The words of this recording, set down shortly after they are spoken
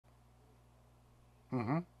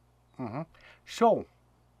Mm-hmm. Mm-hmm. So,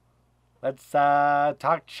 let's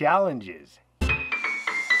talk challenges.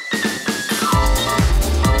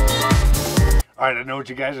 Alright, I know what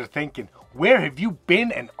you guys are thinking. Where have you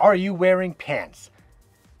been and are you wearing pants?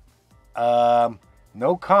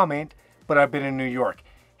 No comment, but I've been in New York.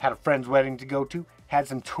 Had a friend's wedding to go to. Had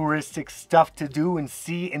some touristic stuff to do and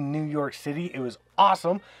see in New York City. It was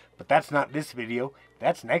awesome, but that's not this video.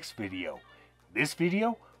 That's next video. This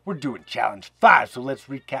video, we're doing challenge 5, so let's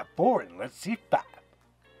recap 4 and let's see 5.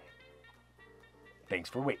 Thanks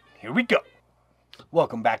for waiting. Here we go.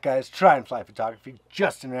 Welcome back, guys. Try and Fly Photography.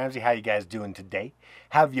 Justin Ramsey. How you guys doing today?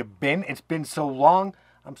 How have you been? It's been so long.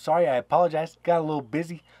 I'm sorry. I apologize. Got a little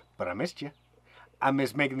busy, but I missed you. I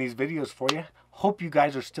miss making these videos for you. Hope you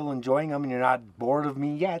guys are still enjoying them and you're not bored of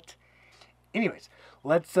me yet. Anyways,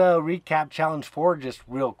 let's recap challenge 4 just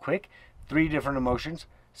real quick. 3 different emotions,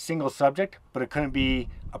 single subject, but it couldn't be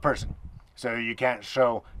a person. So you can't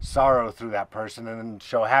show sorrow through that person and then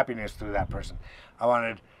show happiness through that person. I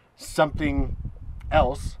wanted something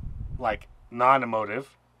else, like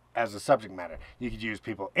non-emotive, as a subject matter. You could use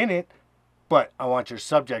people in it, but I want your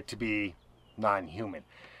subject to be non-human.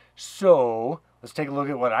 So let's take a look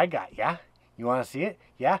at what I got, yeah? You want to see it?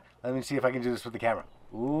 Yeah? Let me see if I can do this with the camera.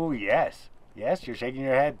 Ooh, yes. Yes, you're shaking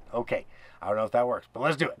your head? Okay. I don't know if that works, but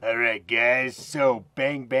let's do it. Alright, guys. So,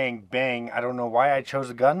 bang, bang, bang. I don't know why I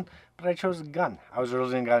chose a gun, but I chose a gun. I was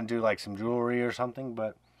originally going to do like some jewelry or something,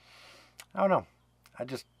 but I don't know.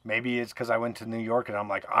 Maybe it's because I went to New York and I'm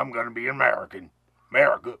like, I'm going to be American.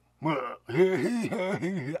 America.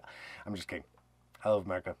 I'm just kidding. I love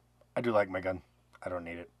America. I do like my gun. I don't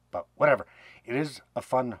need it, but whatever. It is a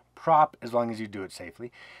fun prop as long as you do it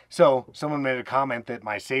safely. So someone made a comment that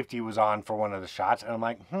my safety was on for one of the shots, and I'm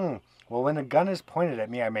like, well, when the gun is pointed at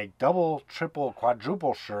me, I make double, triple,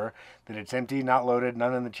 quadruple sure that it's empty, not loaded,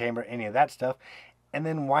 none in the chamber, any of that stuff. And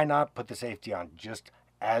then why not put the safety on just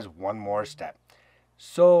as one more step?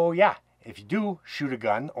 So yeah, if you do shoot a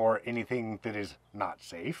gun or anything that is not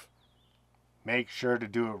safe, make sure to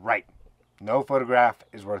do it right. No photograph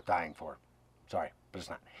is worth dying for. Sorry, but it's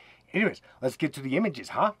not. Anyways, let's get to the images,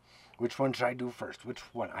 huh? Which one should I do first? Which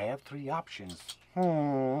one? I have 3 options.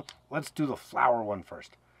 Let's do the flower one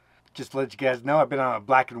first. Just to let you guys know, I've been on a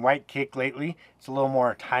black and white kick lately. It's a little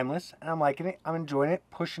more timeless, and I'm liking it. I'm enjoying it,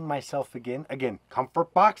 pushing myself again. Again,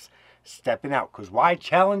 comfort box, stepping out. Because why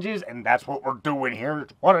challenges? And that's what we're doing here.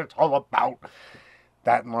 It's what it's all about.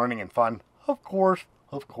 That and learning and fun. Of course,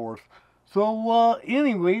 of course. So,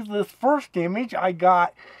 anyways, this first image, I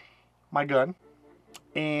got my gun.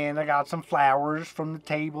 And I got some flowers from the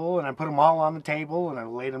table, and I put them all on the table, and I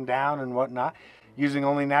laid them down and whatnot, using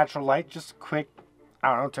only natural light, just quick. I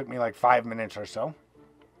don't know, it took me like 5 minutes or so.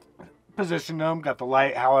 Positioned them, got the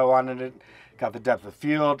light how I wanted it, got the depth of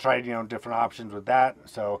field, tried, different options with that.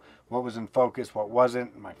 So what was in focus, what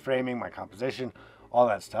wasn't, my framing, my composition, all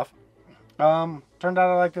that stuff. Turned out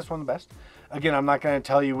I like this one the best. Again, I'm not going to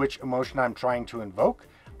tell you which emotion I'm trying to invoke.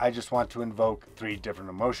 I just want to invoke 3 different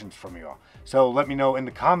emotions from you all. So let me know in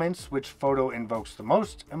the comments which photo invokes the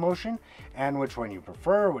most emotion and which one you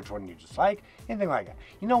prefer, which one you dislike, anything like that.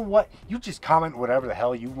 You know what? You just comment whatever the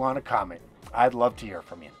hell you want to comment. I'd love to hear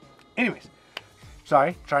from you. Anyways,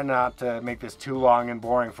 sorry, trying not to make this too long and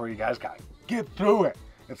boring for you guys. Gotta get through it.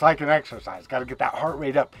 It's like an exercise. Gotta get that heart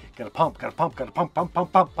rate up. Gotta pump, gotta pump, gotta pump, pump,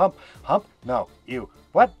 pump, pump, pump. Hump? No, you.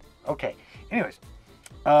 What? Okay. Anyways,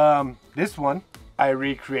 this one I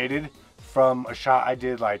recreated from a shot I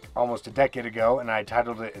did like almost a decade ago, and I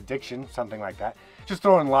titled it Addiction, something like that. Just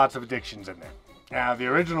throwing lots of addictions in there. Now, the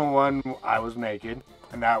original one, I was naked,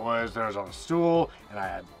 and there was on a stool, and I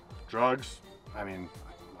had drugs. I mean,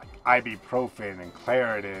 like ibuprofen and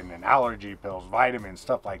Claritin and allergy pills, vitamins,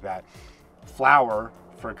 stuff like that. Flour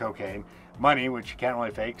for cocaine, money, which you can't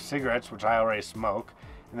really fake, cigarettes, which I already smoke,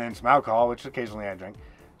 and then some alcohol, which occasionally I drink.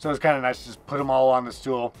 So it's kind of nice to just put them all on the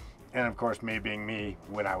stool. And of course, me being me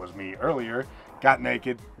when I was me earlier, got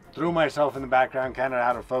naked, threw myself in the background, kind of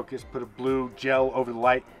out of focus, put a blue gel over the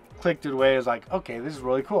light, clicked it away. I was like, okay, this is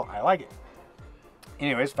really cool. I like it.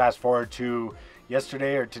 Anyways, fast forward to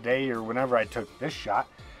yesterday or today or whenever I took this shot,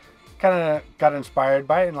 kind of got inspired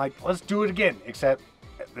by it and like, let's do it again. Except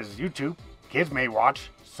this is YouTube. Kids may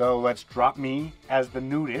watch. So let's drop me as the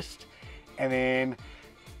nudist and then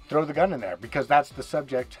throw the gun in there because that's the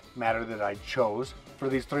subject matter that I chose for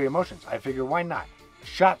these 3 emotions. I figure why not?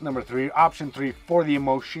 Shot number 3, option 3 for the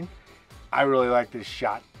emotion. I really like this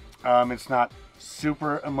shot. It's not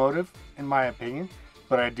super emotive in my opinion,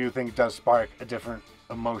 but I do think it does spark a different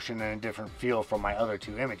emotion and a different feel from my other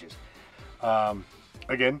 2 images.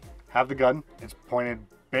 Again, have the gun. It's pointed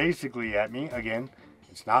basically at me. Again,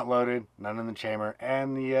 It's not loaded, none in the chamber,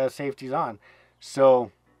 and the safety's on.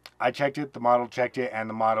 So I checked it, the model checked it, and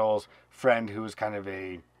the model's friend, who was kind of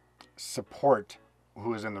a support who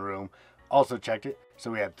was in the room, also checked it.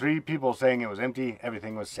 So we had 3 people saying it was empty,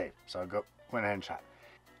 everything was safe. So went ahead and shot.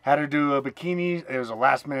 Had her do a bikini. It was a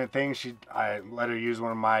last minute thing. I let her use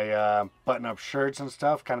one of my button up shirts and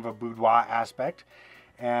stuff, kind of a boudoir aspect.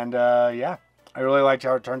 And yeah, I really liked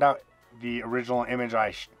how it turned out. The original image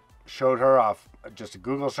I showed her off just a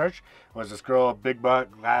Google search was this girl, big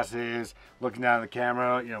butt, glasses, looking down at the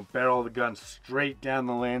camera, barrel of the gun straight down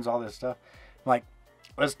the lens, all this stuff. I'm like,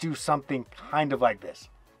 let's do something kind of like this.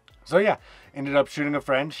 So yeah, ended up shooting a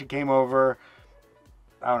friend. She came over,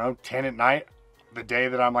 I don't know, 10 at night, the day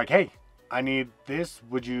that I'm like, hey, I need this.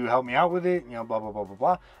 Would you help me out with it? Blah, blah, blah, blah,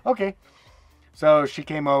 blah. Okay. So she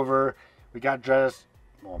came over. We got dressed.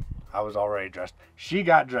 Well, I was already dressed. She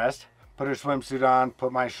got dressed, put her swimsuit on,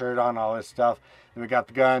 put my shirt on, all this stuff. Then we got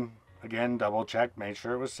the gun. Again, double checked, made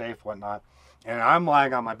sure it was safe, whatnot. And I'm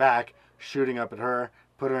lying on my back, shooting up at her,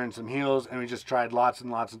 put her in some heels, and we just tried lots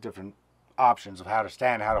and lots of different options of how to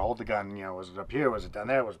stand, how to hold the gun. Was it up here? Was it down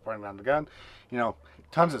there? Was it pointing around the gun?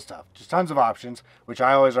 Tons of stuff. Just tons of options, which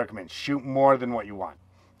I always recommend. Shoot more than what you want.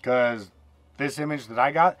 Because this image that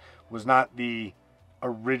I got was not the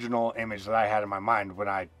original image that I had in my mind when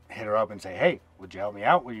I hit her up and say, hey, would you help me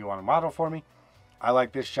out? Would you want to model for me? I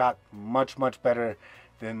like this shot much, much better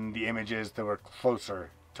than the images that were closer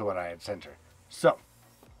to what I had sent her. So,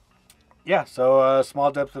 yeah,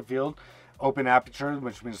 small depth of field, open aperture,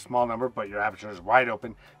 which means a small number, but your aperture is wide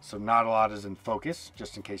open, so not a lot is in focus,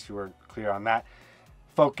 just in case you were clear on that.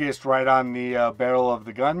 Focused right on the barrel of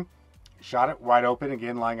the gun. Shot it wide open,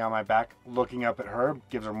 again, lying on my back, looking up at her,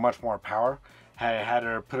 gives her much more power. Had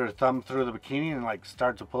her put her thumb through the bikini and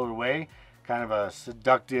start to pull it away, kind of a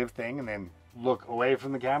seductive thing, and then look away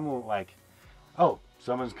from the camera like, oh,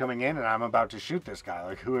 someone's coming in and I'm about to shoot this guy.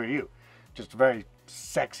 Like, who are you? Just a very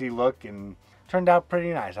sexy look, and turned out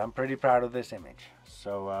pretty nice. I'm pretty proud of this image.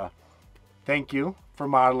 So thank you for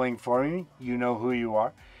modeling for me. You know who you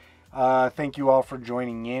are. Thank you all for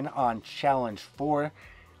joining in on Challenge 4.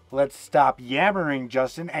 Let's stop yammering,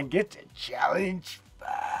 Justin, and get to Challenge 5.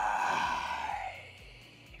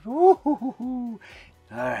 Woo-hoo-hoo-hoo.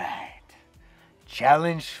 All right.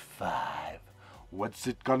 Challenge 5. What's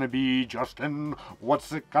it gonna be, Justin?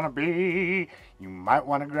 What's it gonna be? You might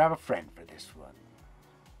want to grab a friend for this one.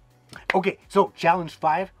 Okay, so Challenge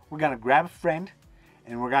 5, we're gonna grab a friend,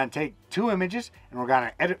 and we're gonna take 2 images, and we're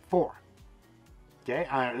gonna edit 4. Okay,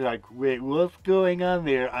 wait, what's going on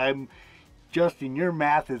there? Justin, your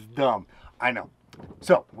math is dumb. I know.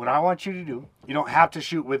 So, what I want you to do, you don't have to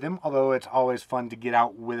shoot with them, although it's always fun to get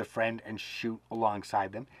out with a friend and shoot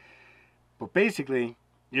alongside them. But basically,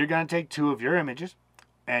 you're going to take 2 of your images,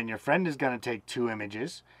 and your friend is going to take 2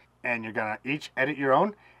 images, and you're going to each edit your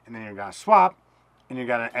own, and then you're going to swap, and you're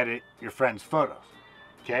going to edit your friend's photos.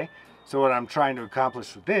 Okay? So what I'm trying to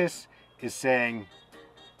accomplish with this is saying,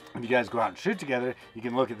 if you guys go out and shoot together, you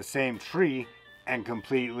can look at the same tree and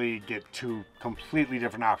completely get 2 completely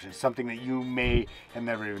different options. Something that you may have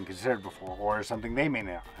never even considered before, or something they may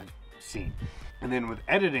not have seen. And then with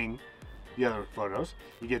editing the other photos,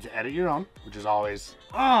 you get to edit your own, which is always,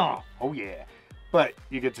 oh yeah. But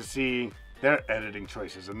you get to see their editing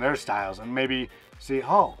choices and their styles, and maybe see,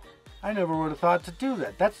 oh, I never would have thought to do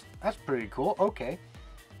that. That's pretty cool. Okay.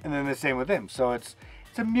 And then the same with them. So it's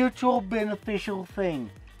a mutual beneficial thing.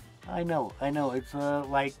 I know. It's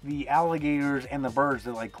like the alligators and the birds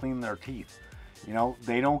that clean their teeth.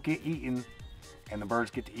 They don't get eaten, and the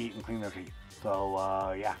birds get to eat and clean their teeth.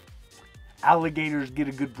 So yeah, alligators get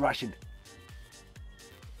a good brushing.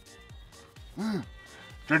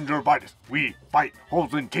 Gingivitis. We fight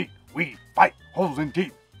holes in teeth. We fight holes in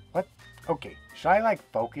teeth. What? Okay. Should I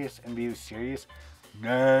focus and be serious?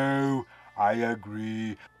 No, I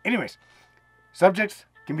agree. Anyways, subjects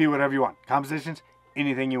can be whatever you want. Compositions,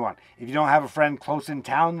 anything you want. If you don't have a friend close in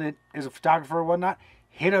town that is a photographer or whatnot,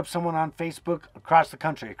 hit up someone on Facebook across the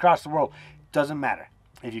country, across the world. Doesn't matter.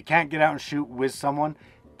 If you can't get out and shoot with someone,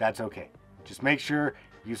 that's okay. Just make sure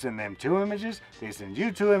you send them 2 images, they send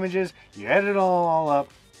you 2 images, you edit it all up,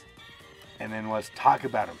 and then let's talk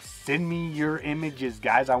about them. Send me your images,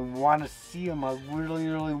 guys. I want to see them. I really,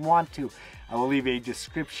 really want to. I will leave a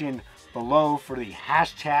description below for the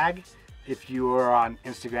hashtag if you are on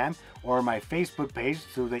Instagram, or my Facebook page,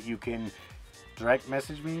 so that you can direct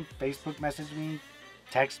message me, Facebook message me,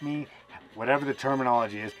 text me, whatever the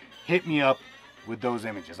terminology is. Hit me up with those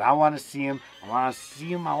images. I want to see them. I want to see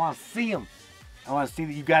them. I want to see them. I want to see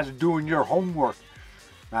that you guys are doing your homework.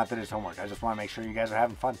 Not that it's homework. I just want to make sure you guys are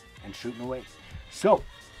having fun and shooting away. So,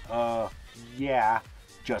 yeah.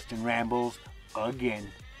 Justin rambles again.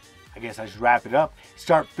 I guess I should wrap it up.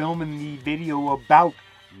 Start filming the video about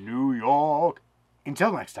New York.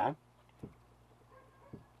 Until next time.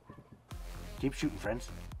 Keep shooting, friends.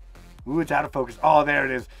 Ooh, it's out of focus. Oh, there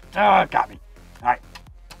it is. Oh, it got me. All right.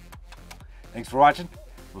 Thanks for watching.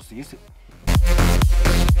 We'll see you soon.